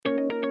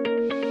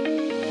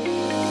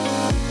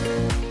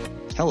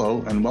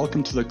Hello, and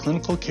welcome to the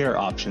Clinical Care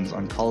Options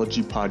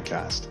Oncology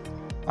podcast.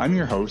 I'm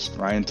your host,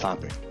 Ryan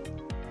Topping.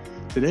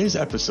 Today's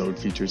episode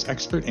features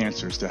expert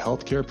answers to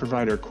healthcare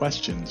provider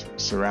questions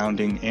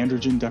surrounding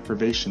androgen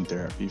deprivation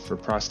therapy for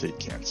prostate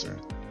cancer.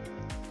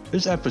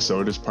 This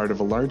episode is part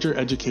of a larger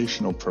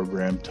educational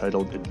program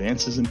titled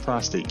Advances in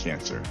Prostate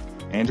Cancer,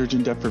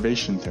 Androgen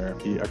Deprivation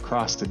Therapy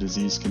Across the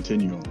Disease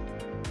Continuum.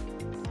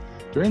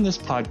 During this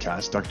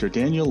podcast, Dr.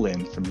 Daniel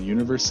Lin from the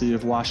University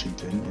of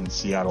Washington in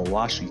Seattle,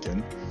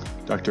 Washington,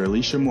 Dr.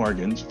 Alicia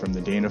Morgans from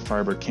the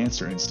Dana-Farber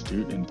Cancer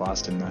Institute in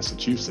Boston,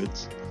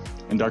 Massachusetts,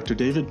 and Dr.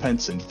 David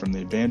Penson from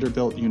the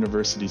Vanderbilt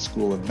University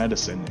School of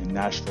Medicine in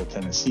Nashville,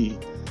 Tennessee,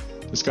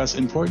 discuss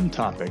important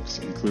topics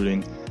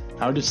including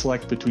how to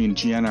select between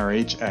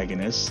GnRH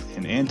agonists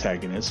and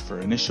antagonists for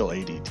initial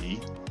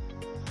ADT,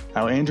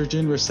 how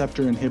androgen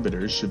receptor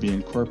inhibitors should be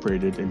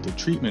incorporated into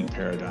treatment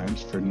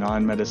paradigms for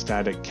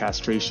non-metastatic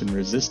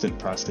castration-resistant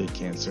prostate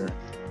cancer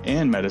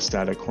and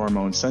metastatic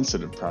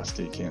hormone-sensitive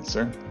prostate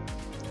cancer,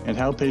 and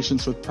how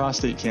patients with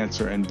prostate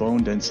cancer and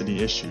bone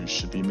density issues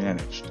should be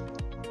managed.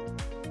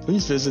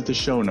 Please visit the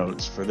show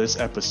notes for this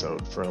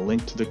episode for a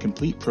link to the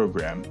complete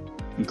program,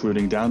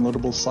 including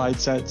downloadable slide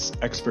sets,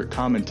 expert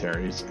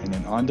commentaries, and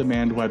an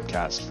on-demand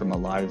webcast from a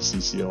live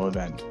CCO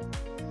event.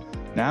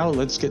 Now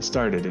let's get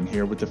started and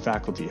hear what the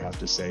faculty have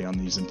to say on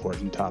these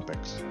important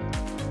topics.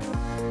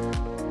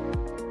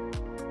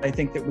 I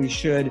think that we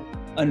should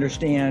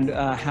understand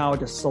how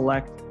to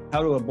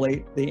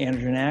ablate the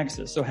androgen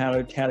axis. So how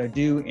to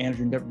do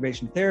androgen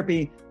deprivation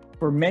therapy.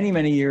 For many,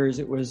 many years,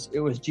 it was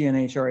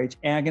GnRH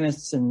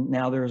agonists, and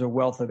now there's a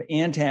wealth of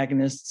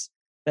antagonists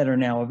that are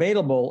now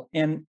available.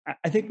 And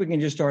I think we can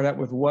just start out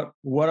with what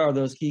are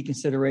those key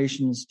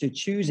considerations to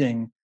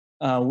choosing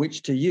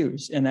which to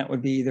use. And that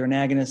would be either an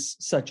agonist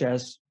such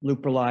as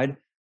leuprolide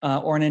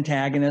or an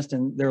antagonist,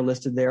 and they're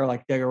listed there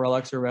like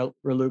degarelix or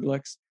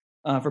relugolix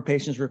for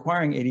patients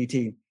requiring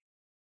ADT.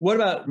 What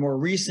about more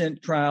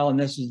recent trial? And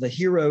this is the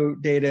HERO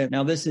data.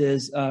 Now, this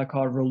is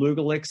called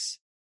relugolix.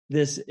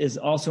 This is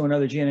also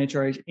another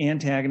GnRH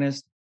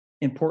antagonist.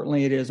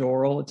 Importantly, it is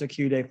oral. It's a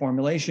Q-day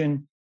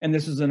formulation. And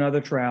this is another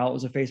trial. It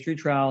was a phase 3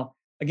 trial,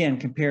 again,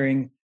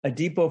 comparing a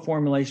depot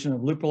formulation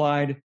of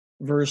leuprolide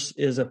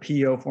versus a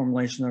PO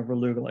formulation of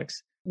relugolix.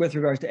 With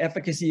regards to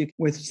efficacy,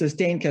 with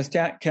sustained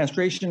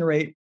castration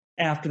rate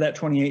after that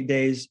 28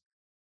 days,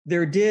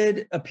 there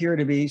did appear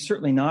to be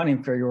certainly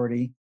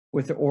non-inferiority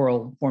with the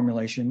oral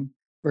formulation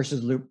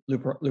versus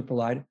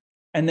leuprolide.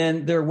 And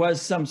then there was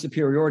some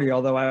superiority,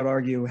 although I would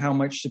argue how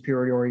much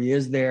superiority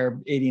is there,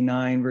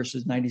 89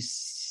 versus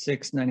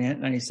 96,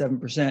 97%.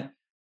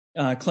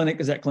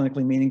 Is that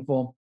clinically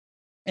meaningful?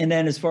 And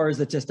then as far as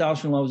the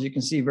testosterone levels, you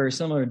can see very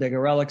similar to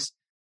degarelix.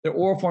 The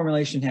oral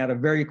formulation had a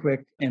very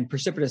quick and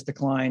precipitous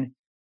decline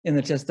in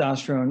the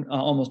testosterone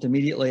almost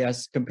immediately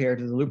as compared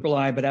to the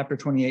leuprolide, but after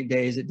 28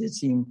 days, it did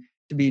seem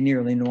to be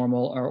nearly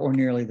normal or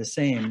nearly the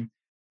same.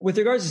 With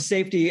regards to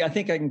safety, I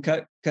think I can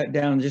cut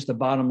down just the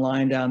bottom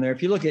line down there.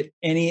 If you look at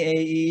any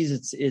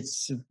AEs,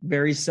 it's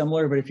very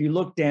similar, but if you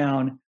look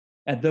down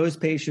at those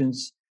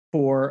patients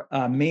for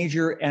a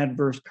major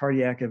adverse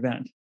cardiac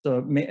event,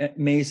 so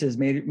MACE is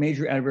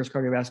major adverse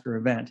cardiovascular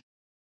event,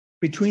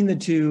 between the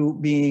two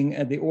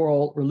being the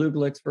oral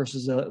relugolix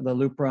versus the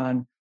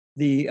Lupron,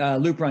 the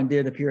Lupron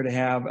did appear to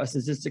have a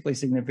statistically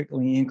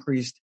significantly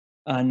increased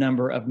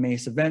number of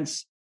MACE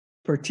events,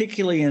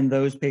 particularly in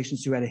those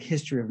patients who had a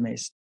history of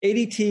MACE.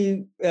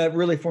 ADT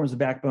really forms the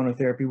backbone of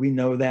therapy. We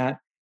know that.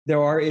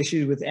 There are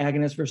issues with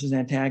agonists versus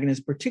antagonists,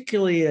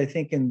 particularly, I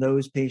think, in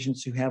those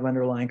patients who have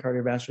underlying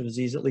cardiovascular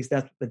disease. At least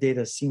that's what the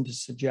data seem to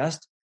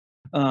suggest.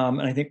 And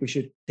I think we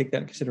should take that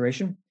into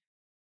consideration.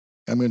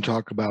 I'm going to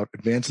talk about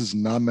advances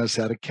in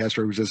non-metastatic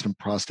castrate-resistant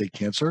prostate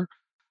cancer.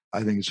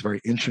 I think it's a very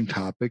interesting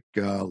topic.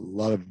 A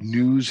lot of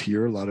news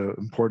here, a lot of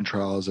important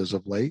trials as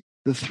of late.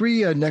 The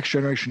three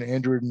next-generation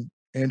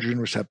androgen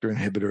receptor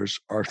inhibitors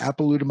are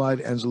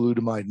apalutamide,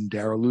 enzalutamide, and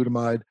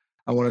darolutamide.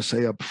 I want to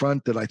say up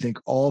front that I think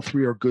all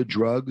three are good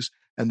drugs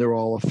and they're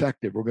all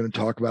effective. We're going to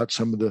talk about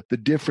some of the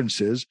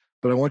differences,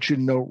 but I want you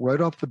to know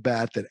right off the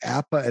bat that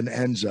APA and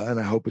ENZA,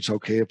 and I hope it's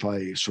okay if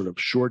I sort of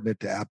shorten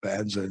it to APA,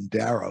 ENZA, and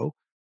DARO,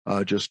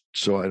 just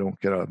so I don't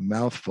get a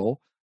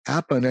mouthful.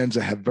 APA and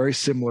ENZA have very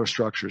similar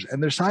structures,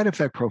 and their side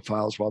effect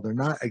profiles, while they're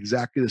not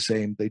exactly the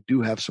same, they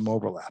do have some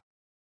overlap.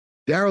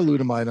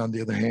 Darolutamide, on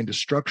the other hand, is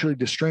structurally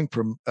distinct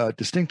from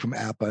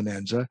APA and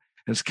ENZA,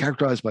 and is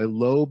characterized by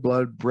low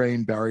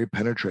blood-brain barrier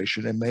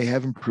penetration and may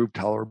have improved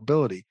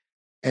tolerability.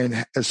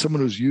 And as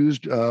someone who's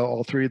used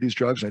all three of these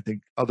drugs, and I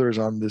think others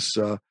on this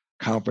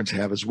conference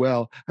have as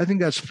well, I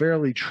think that's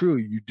fairly true.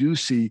 You do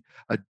see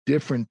a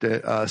different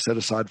set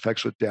of side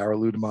effects with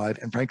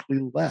darolutamide, and frankly,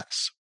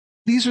 less.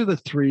 These are the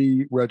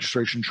three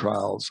registration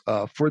trials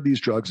for these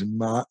drugs in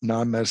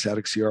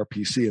non-metastatic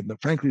CRPC, and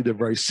frankly, they're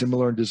very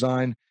similar in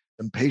design.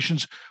 And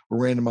patients were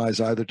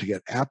randomized either to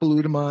get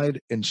apalutamide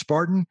in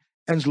Spartan,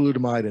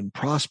 enzalutamide in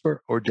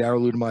Prosper, or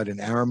darolutamide in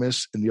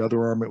Aramis. In the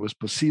other arm, it was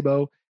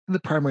placebo, and the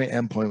primary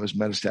endpoint was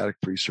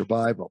metastatic-free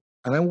survival.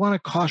 And I want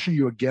to caution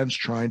you against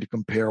trying to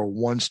compare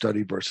one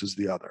study versus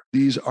the other.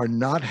 These are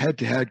not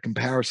head-to-head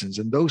comparisons,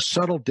 and those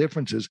subtle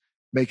differences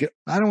make it,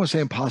 I don't want to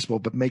say impossible,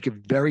 but make it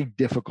very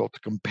difficult to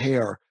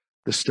compare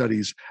the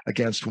studies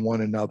against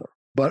one another.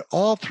 But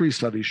all three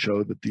studies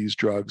show that these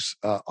drugs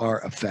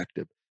are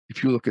effective.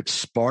 If you look at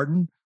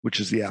Spartan, which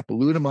is the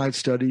apalutamide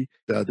study,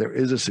 there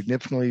is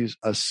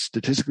a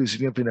statistically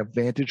significant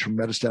advantage from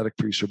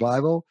metastatic-free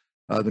survival.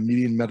 The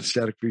median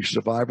metastatic-free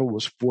survival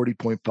was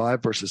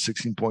 40.5 versus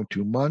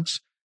 16.2 months.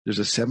 There's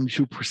a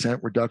 72%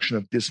 reduction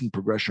of distant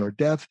progression or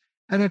death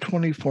and a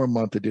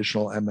 24-month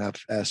additional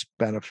MFS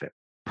benefit.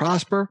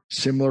 Prosper,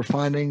 similar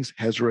findings,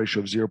 hazard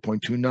ratio of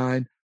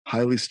 0.29,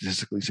 highly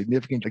statistically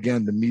significant.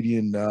 Again, the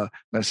median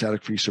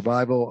metastatic-free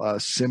survival,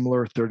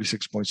 similar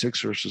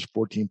 36.6 versus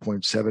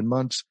 14.7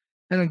 months.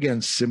 And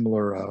again,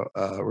 similar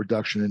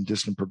reduction in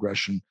distant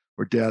progression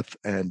or death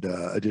and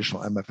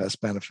additional MFS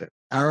benefit.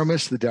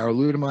 Aramis, the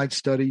darolutamide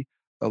study,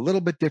 a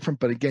little bit different,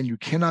 but again, you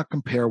cannot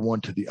compare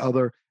one to the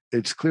other.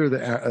 It's clear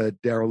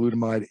that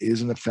darolutamide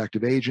is an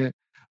effective agent,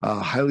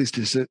 highly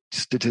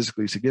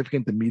statistically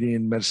significant. The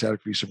median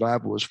metastatic-free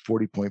survival was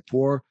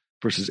 40.4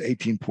 versus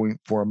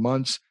 18.4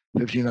 months,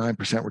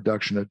 59%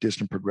 reduction of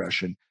distant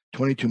progression,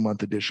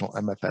 22-month additional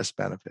MFS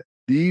benefit.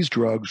 These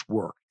drugs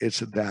work. It's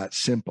that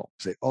simple.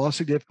 They all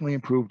significantly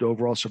improved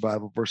overall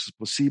survival versus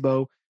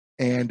placebo.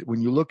 And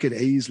when you look at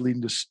AEs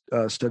leading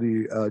to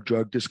study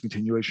drug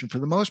discontinuation, for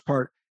the most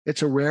part,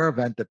 it's a rare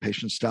event that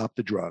patients stop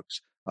the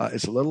drugs.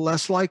 It's a little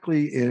less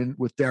likely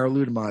with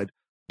darolutamide,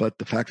 but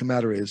the fact of the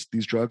matter is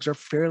these drugs are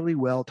fairly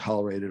well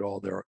tolerated,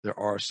 although there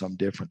are some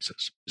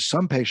differences.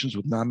 Some patients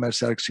with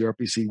non-metastatic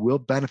CRPC will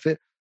benefit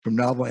from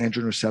novel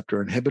androgen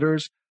receptor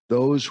inhibitors.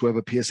 Those who have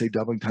a PSA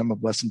doubling time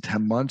of less than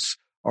 10 months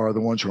are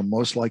the ones who are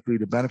most likely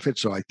to benefit.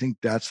 So I think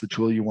that's the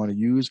tool you want to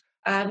use.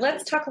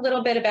 Let's talk a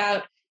little bit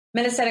about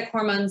metastatic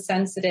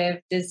hormone-sensitive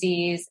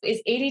disease.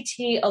 Is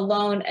ADT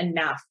alone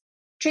enough?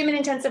 Treatment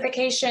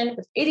intensification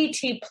with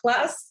ADT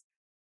plus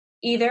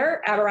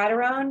either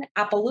abiraterone,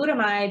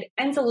 apalutamide,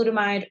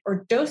 enzalutamide,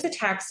 or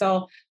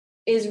docetaxel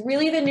is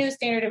really the new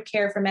standard of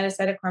care for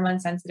metastatic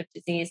hormone-sensitive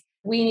disease.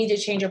 We need to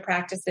change our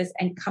practices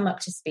and come up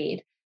to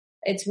speed.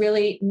 It's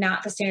really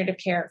not the standard of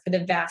care for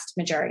the vast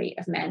majority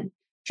of men.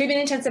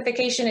 Treatment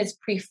intensification is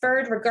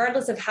preferred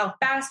regardless of how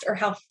fast or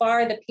how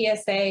far the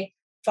PSA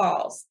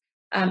falls.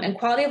 And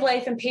quality of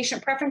life and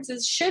patient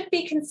preferences should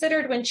be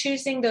considered when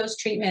choosing those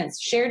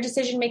treatments. Shared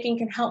decision-making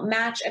can help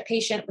match a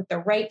patient with the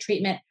right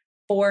treatment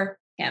for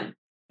him.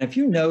 If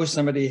you know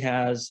somebody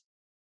has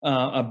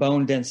a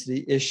bone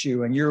density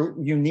issue and you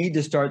need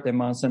to start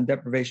them on some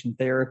deprivation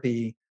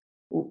therapy,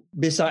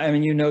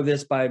 you know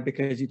this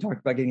because you talked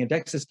about getting a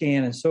DEXA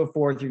scan and so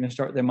forth, you're going to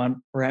start them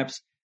on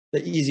perhaps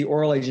the easy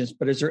oral agents,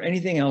 but is there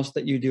anything else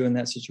that you do in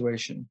that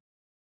situation?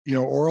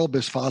 Oral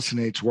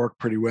bisphosphonates work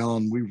pretty well,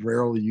 and we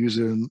rarely use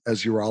it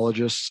as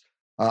urologists.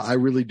 I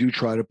really do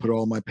try to put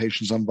all my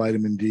patients on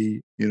vitamin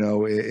D.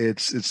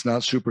 It's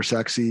not super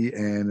sexy,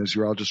 and as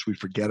urologists, we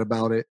forget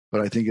about it, but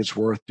I think it's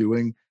worth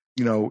doing.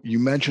 You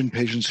mentioned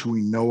patients who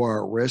we know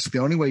are at risk. The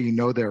only way you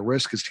know they're at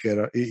risk is to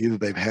get either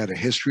they've had a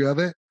history of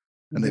it,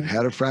 and they've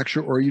had a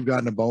fracture, or you've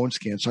gotten a bone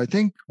scan. So I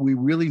think we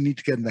really need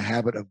to get in the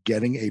habit of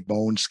getting a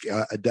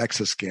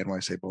DEXA scan, when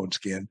I say bone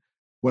scan,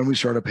 when we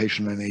start a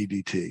patient on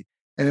ADT.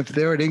 And if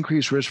they're at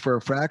increased risk for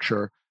a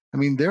fracture,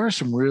 there are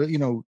some really,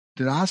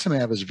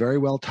 denosumab is very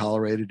well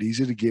tolerated,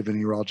 easy to give in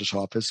a urologist's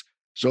office.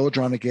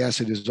 Zoledronic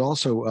acid is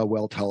also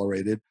well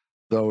tolerated,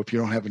 though if you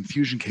don't have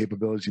infusion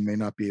capabilities, you may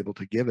not be able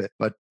to give it.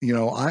 But,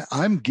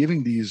 I'm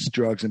giving these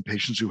drugs in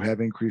patients who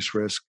have increased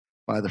risk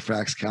by the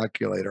FRAX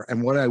calculator.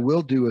 And what I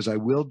will do is I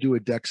will do a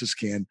DEXA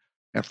scan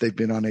after they've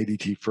been on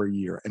ADT for a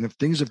year. And if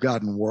things have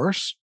gotten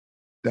worse,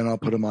 then I'll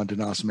put them on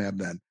denosumab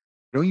then.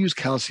 I don't use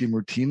calcium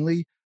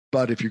routinely,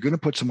 but if you're going to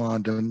put some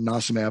on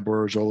denosumab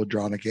or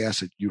zoledronic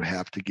acid, you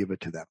have to give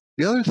it to them.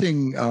 The other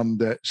thing I'm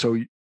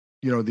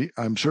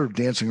sort of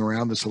dancing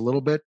around this a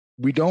little bit.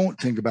 We don't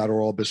think about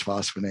oral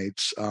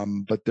bisphosphonates,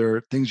 but there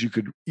are things you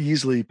could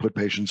easily put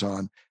patients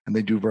on, and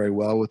they do very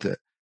well with it.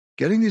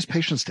 Getting these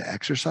patients to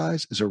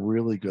exercise is a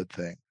really good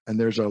thing. And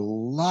there's a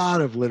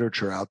lot of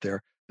literature out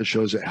there that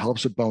shows it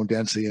helps with bone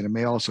density, and it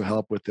may also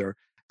help with their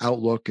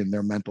outlook and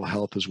their mental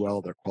health as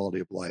well, their quality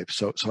of life.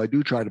 So I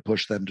do try to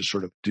push them to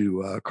sort of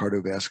do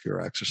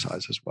cardiovascular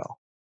exercise as well.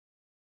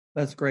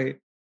 That's great.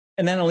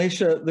 And then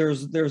Alicia,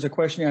 there's a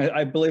question,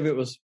 I believe it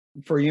was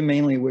for you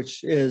mainly,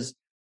 which is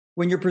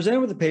when you're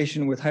presented with a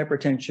patient with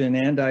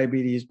hypertension and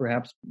diabetes,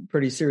 perhaps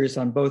pretty serious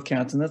on both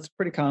counts, and that's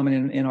pretty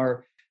common in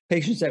our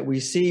patients that we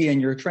see,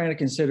 and you're trying to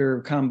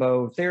consider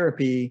combo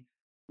therapy,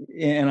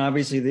 and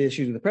obviously the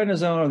issues with the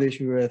prednisone or the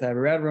issue with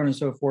abiraterone and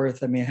so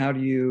forth. How do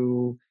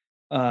you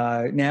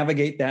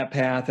navigate that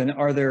path? And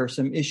are there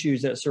some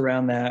issues that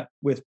surround that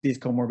with these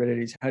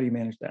comorbidities? How do you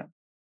manage that?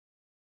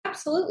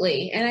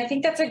 Absolutely. And I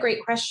think that's a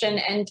great question.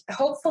 And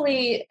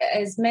hopefully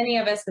as many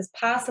of us as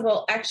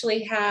possible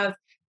actually have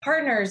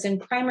partners in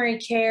primary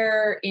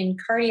care, in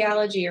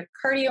cardiology or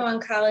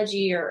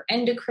cardio-oncology or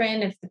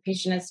endocrine if the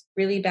patient has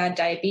really bad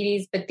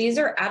diabetes. But these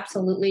are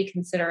absolutely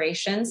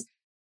considerations.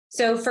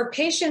 So for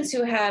patients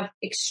who have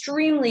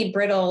extremely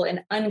brittle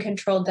and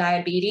uncontrolled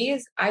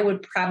diabetes, I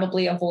would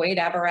probably avoid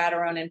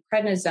abiraterone and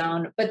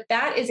prednisone, but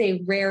that is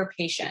a rare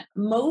patient.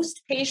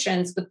 Most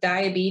patients with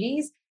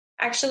diabetes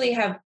actually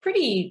have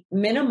pretty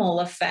minimal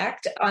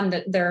effect on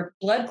their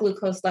blood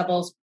glucose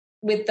levels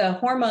with the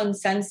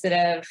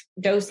hormone-sensitive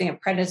dosing of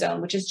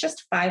prednisone, which is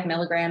just 5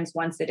 milligrams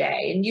once a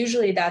day. And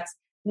usually that's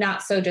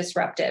not so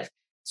disruptive.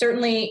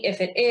 Certainly,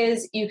 if it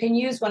is, you can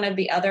use one of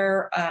the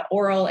other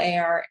oral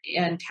AR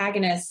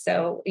antagonists.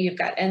 So you've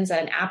got Enza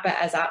and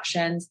APA as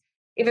options.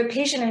 If a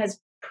patient has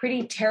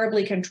pretty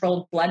terribly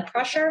controlled blood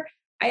pressure,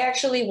 I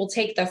actually will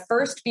take the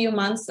first few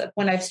months of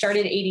when I've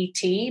started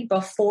ADT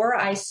before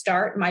I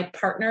start my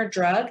partner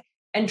drug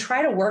and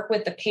try to work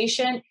with the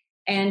patient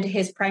and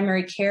his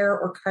primary care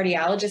or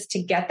cardiologist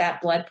to get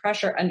that blood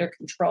pressure under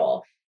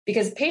control.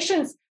 Because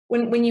patients,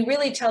 when you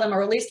really tell them,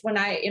 or at least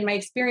in my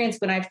experience,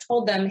 when I've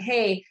told them,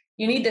 hey,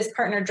 you need this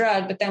partner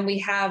drug, but then we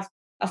have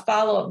a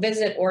follow-up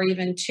visit or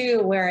even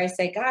two where I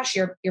say, gosh,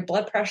 your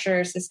blood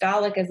pressure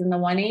systolic is in the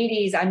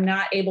 180s. I'm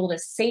not able to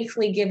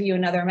safely give you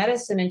another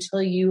medicine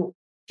until you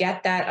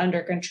get that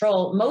under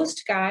control.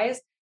 Most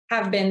guys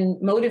have been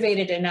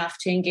motivated enough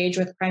to engage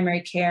with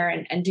primary care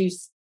and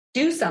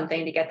do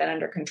something to get that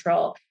under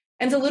control.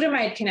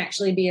 Enzalutamide can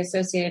actually be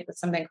associated with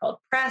something called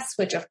PRESS,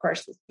 which of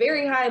course is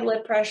very high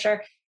blood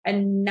pressure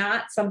and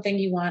not something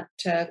you want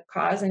to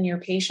cause in your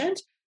patient.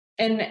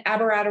 And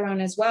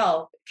abiraterone as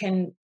well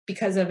can,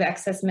 because of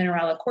excess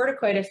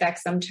mineralocorticoid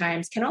effects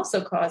sometimes, can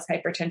also cause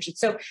hypertension.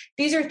 So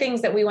these are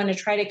things that we want to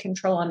try to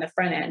control on the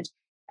front end.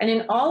 And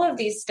in all of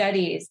these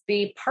studies,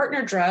 the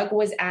partner drug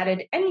was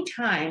added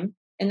anytime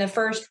in the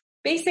first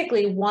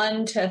basically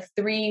 1 to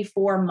 3,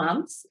 4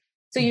 months.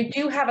 So you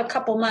do have a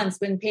couple months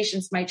when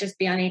patients might just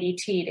be on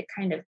ADT to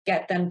kind of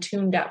get them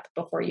tuned up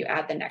before you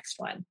add the next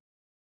one.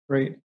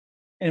 Great.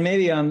 And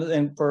maybe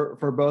and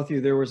for both of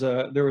you, there was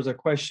a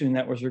question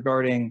that was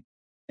regarding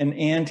an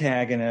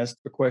antagonist,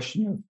 a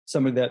question of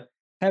somebody that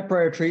had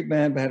prior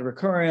treatment but had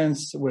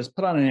recurrence, was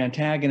put on an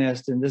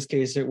antagonist. In this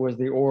case, it was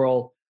the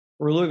oral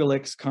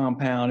relugolix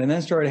compound, and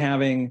then started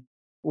having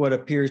what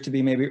appears to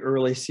be maybe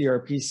early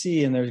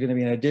CRPC, and there's going to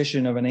be an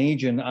addition of an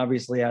agent,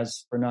 obviously,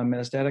 as for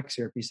non-metastatic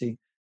CRPC.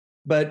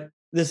 But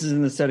this is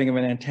in the setting of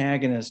an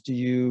antagonist. Do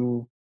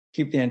you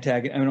keep the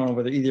antagonist? I don't know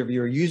whether either of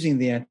you are using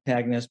the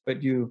antagonist, but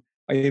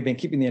are you been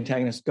keeping the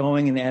antagonist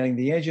going and adding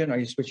the agent? Are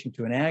you switching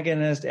to an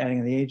agonist,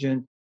 adding the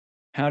agent?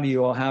 How have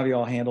you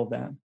all handled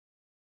that?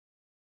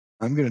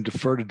 I'm going to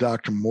defer to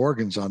Dr.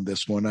 Morgans on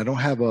this one. I don't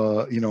have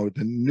the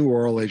new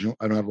oral agent.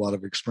 I don't have a lot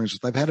of experience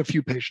with. I've had a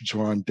few patients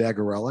who are on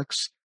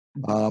Dagarelix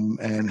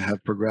and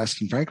have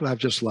progressed. And frankly, I've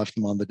just left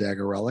them on the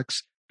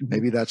Dagarelix.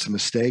 Maybe that's a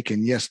mistake.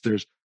 And yes,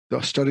 the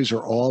studies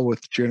are all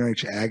with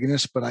GnRH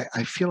agonists, but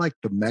I feel like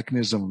the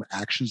mechanism of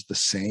action is the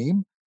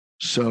same.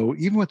 So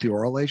even with the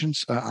oral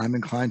agents, I'm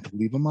inclined to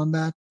leave them on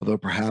that, although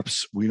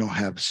perhaps we don't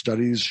have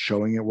studies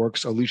showing it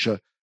works. Alicia,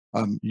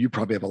 you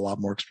probably have a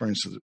lot more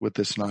experience with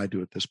this than I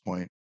do at this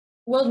point.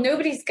 Well,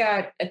 nobody's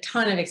got a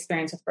ton of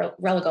experience with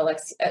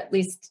relugolix, at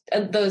least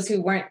those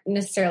who weren't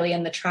necessarily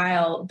in the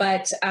trial.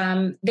 But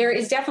there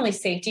is definitely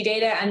safety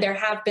data, and there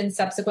have been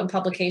subsequent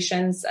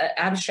publications,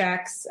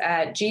 abstracts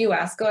at GU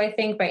ASCO, I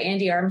think, by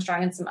Andy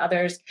Armstrong and some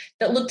others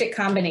that looked at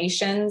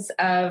combinations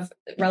of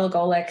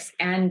relugolix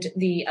and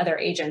the other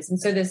agents.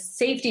 And so the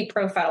safety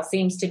profile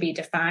seems to be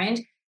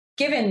defined.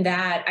 Given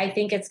that, I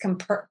think it's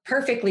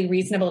perfectly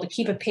reasonable to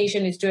keep a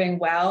patient who's doing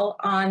well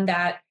on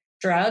that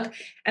drug.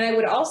 And I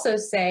would also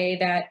say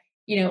that,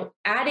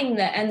 adding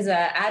the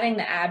Enza, adding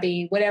the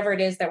Abi, whatever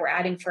it is that we're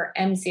adding for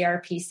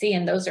MCRPC,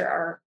 and those are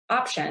our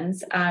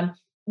options.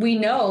 We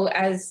know,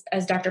 as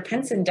Dr.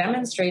 Penson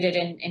demonstrated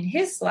in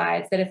his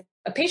slides, that if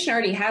a patient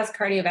already has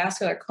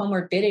cardiovascular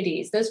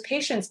comorbidities, those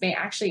patients may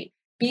actually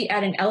be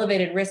at an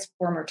elevated risk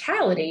for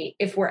mortality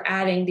if we're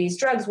adding these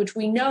drugs, which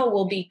we know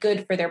will be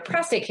good for their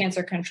prostate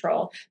cancer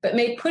control, but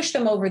may push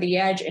them over the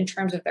edge in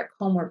terms of their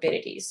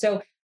comorbidities.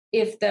 So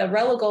if the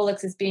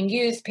relugolix is being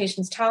used,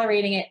 patients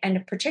tolerating it,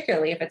 and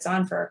particularly if it's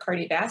on for a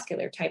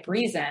cardiovascular type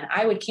reason,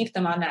 I would keep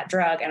them on that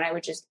drug and I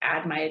would just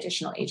add my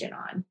additional agent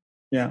on.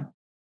 Yeah.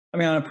 I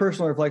mean, on a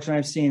personal reflection,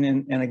 I've seen,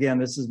 and again,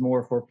 this is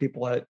more for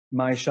people at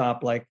my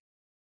shop, like,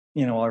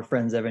 our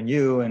friends Evan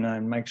Yu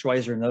and Mike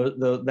Schweizer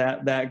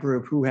and that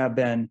group who have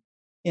been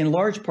in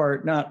large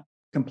part, not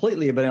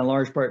completely, but in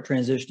large part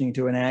transitioning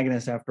to an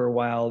agonist after a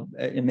while,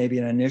 and maybe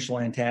an initial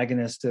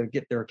antagonist to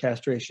get their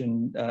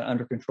castration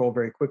under control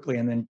very quickly.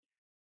 And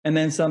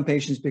then some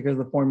patients, because of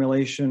the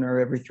formulation or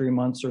every 3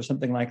 months or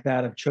something like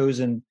that, have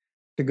chosen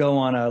to go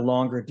on a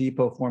longer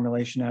depot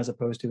formulation as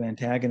opposed to the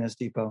antagonist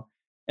depot.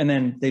 And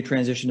then they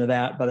transition to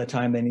that by the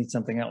time they need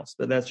something else.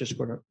 But that's just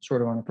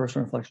sort of on a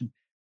personal reflection.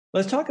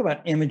 Let's talk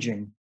about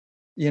imaging.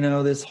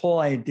 This whole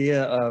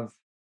idea of,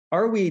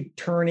 are we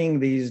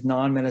turning these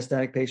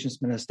non-metastatic patients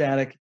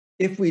metastatic?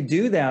 If we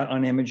do that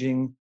on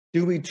imaging,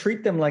 do we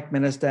treat them like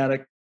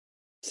metastatic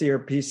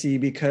CRPC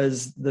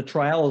because the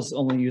trials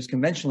only use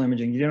conventional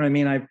imaging? You know what I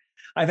mean?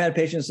 I've had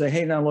patients say,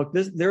 hey, now look,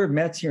 there are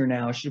Mets here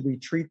now. Should we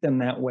treat them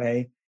that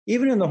way?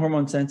 Even in the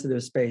hormone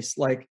sensitive space,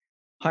 like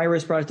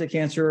high-risk prostate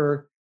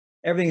cancer,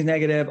 everything's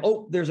negative.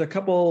 Oh, there's a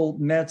couple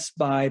Mets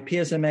by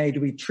PSMA.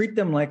 Do we treat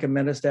them like a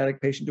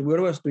metastatic patient? Do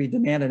we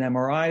demand an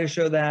MRI to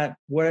show that?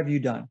 What have you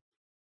done?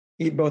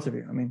 Both of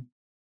you. I mean,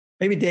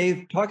 maybe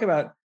Dave, talk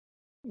about,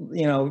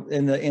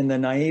 in the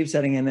naive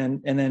setting,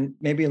 and then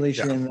maybe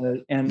Alicia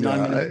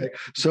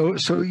So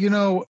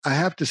I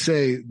have to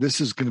say this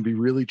is going to be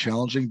really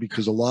challenging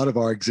because a lot of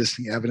our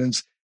existing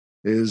evidence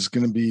is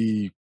going to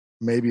be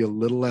maybe a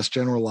little less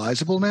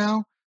generalizable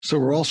now. So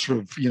we're all sort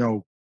of,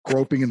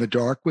 groping in the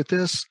dark with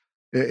this.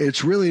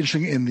 It's really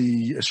interesting in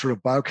the sort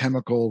of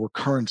biochemical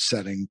recurrence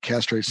setting,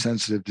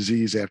 castrate-sensitive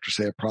disease after,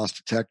 say, a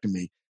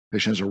prostatectomy,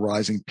 patient has a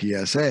rising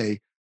PSA.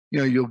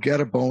 You'll get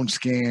a bone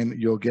scan,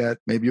 you'll get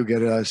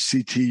a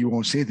CT, you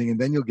won't see anything, and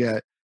then you'll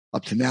get,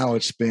 up to now,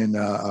 it's been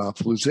a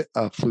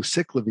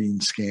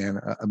fluciclovine scan.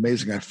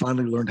 Amazing. I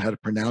finally learned how to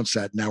pronounce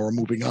that. Now we're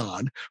moving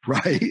on,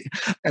 right?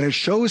 And it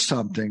shows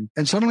something.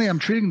 And suddenly I'm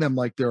treating them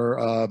like they're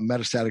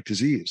metastatic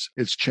disease.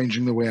 It's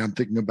changing the way I'm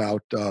thinking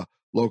about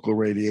local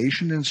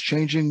radiation, and it's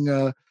changing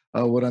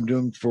what I'm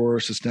doing for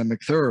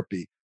systemic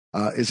therapy.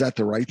 Is that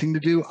the right thing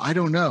to do? I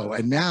don't know.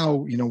 And now,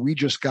 we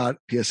just got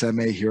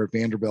PSMA here at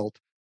Vanderbilt,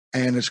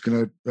 and it's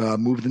going to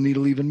move the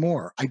needle even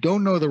more. I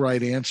don't know the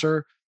right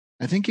answer.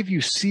 I think if you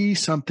see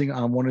something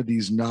on one of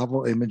these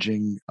novel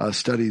imaging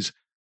studies,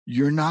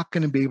 you're not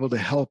going to be able to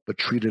help but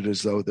treat it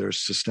as though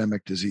there's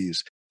systemic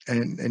disease.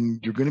 And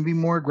you're going to be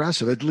more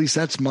aggressive. At least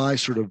that's my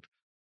sort of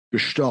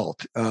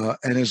gestalt.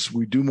 And as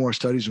we do more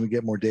studies and we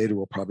get more data,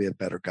 we'll probably have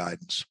better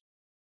guidance.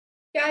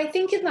 Yeah, I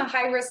think in the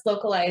high-risk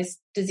localized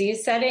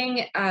disease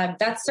setting,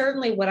 that's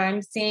certainly what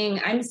I'm seeing.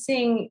 I'm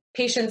seeing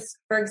patients,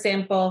 for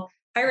example,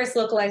 high-risk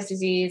localized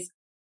disease,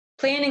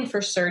 planning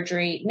for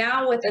surgery.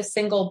 Now with a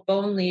single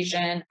bone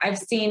lesion, I've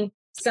seen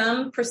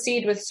some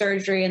proceed with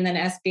surgery and then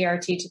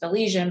SBRT to the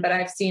lesion, but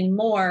I've seen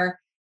more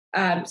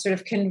sort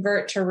of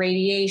convert to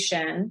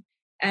radiation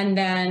and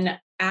then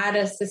add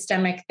a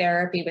systemic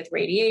therapy with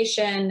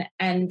radiation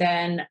and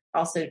then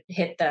also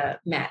hit the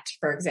MET,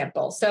 for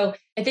example. So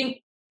I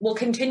think we'll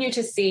continue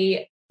to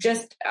see.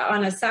 Just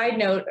on a side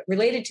note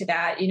related to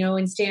that,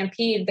 in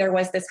STAMPEDE, there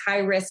was this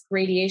high-risk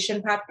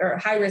radiation or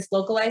high-risk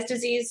localized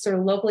disease, sort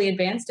of locally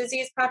advanced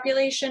disease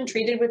population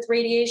treated with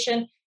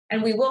radiation.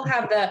 And we will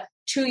have the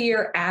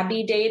 2-year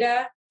ABBY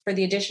data for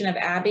the addition of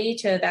ABBY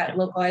to that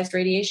localized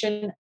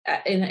radiation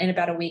in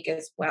about a week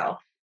as well.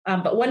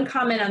 But one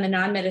comment on the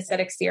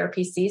non-metastatic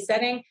CRPC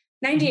setting,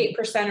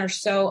 98% or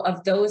so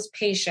of those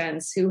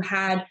patients who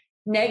had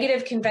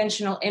negative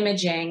conventional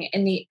imaging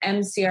in the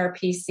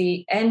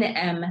NMCRPC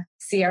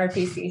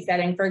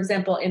setting, for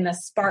example, in the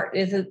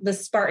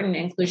Spartan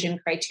inclusion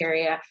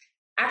criteria,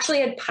 actually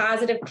had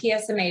positive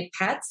PSMA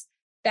PETs.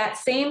 That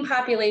same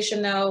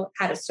population, though,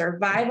 had a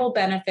survival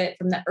benefit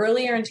from the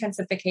earlier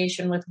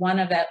intensification with one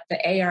of the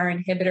AR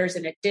inhibitors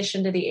in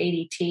addition to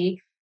the ADT.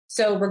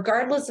 So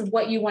regardless of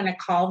what you want to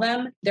call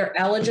them, they're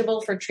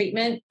eligible for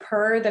treatment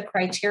per the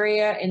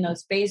criteria in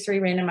those phase 3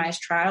 randomized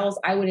trials.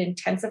 I would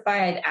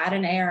intensify, I'd add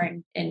an AR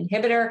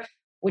inhibitor,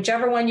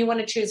 whichever one you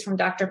want to choose from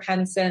Dr.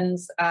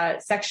 Penson's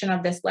section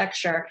of this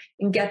lecture,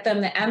 and get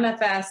them the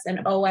MFS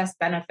and OS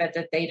benefit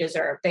that they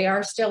deserve. They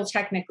are still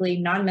technically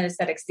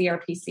non-metastatic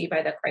CRPC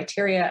by the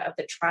criteria of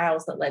the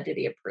trials that led to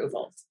the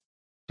approvals.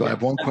 So I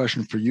have one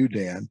question for you,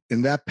 Dan.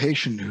 In that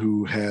patient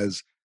who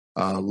has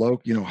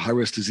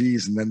high-risk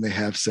disease, and then they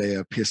have, say,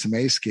 a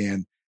PSMA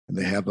scan, and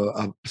they have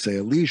a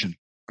lesion.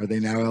 Are they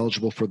now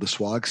eligible for the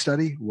SWOG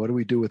study? What do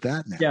we do with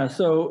that now? Yeah,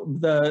 so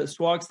the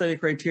SWOG study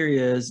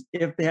criteria is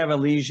if they have a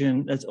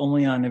lesion that's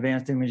only on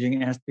advanced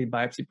imaging, it has to be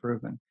biopsy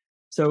proven.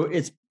 So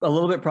it's a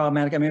little bit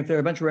problematic. I mean, if there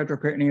are a bunch of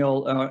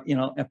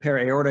retroperitoneal, a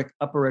para-aortic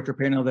upper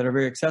retroperitoneal that are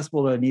very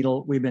accessible to a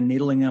needle, we've been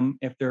needling them.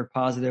 If they're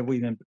positive,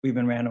 we've been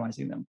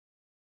randomizing them.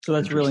 So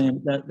that's really,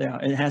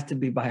 it has to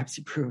be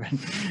biopsy proven.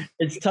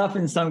 It's tough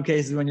in some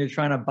cases when you're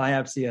trying to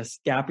biopsy a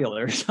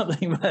scapula or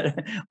something,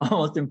 but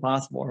almost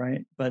impossible,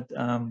 right? But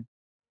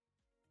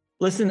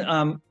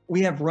listen,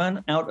 we have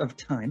run out of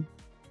time,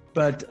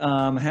 but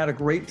had a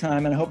great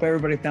time, and I hope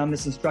everybody found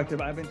this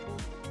instructive.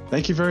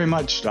 Thank you very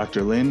much,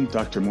 Dr. Lin,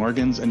 Dr.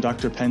 Morgans, and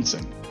Dr.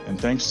 Penson,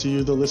 and thanks to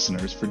you, the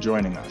listeners, for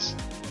joining us.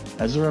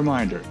 As a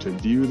reminder, to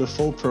view the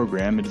full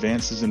program,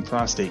 Advances in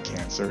Prostate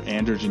Cancer,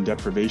 Androgen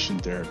Deprivation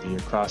Therapy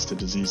Across the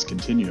Disease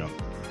Continuum,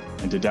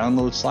 and to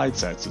download slide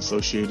sets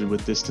associated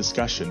with this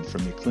discussion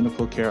from the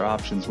Clinical Care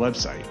Options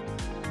website,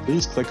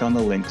 please click on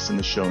the links in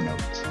the show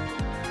notes.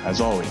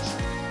 As always,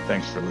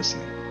 thanks for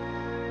listening.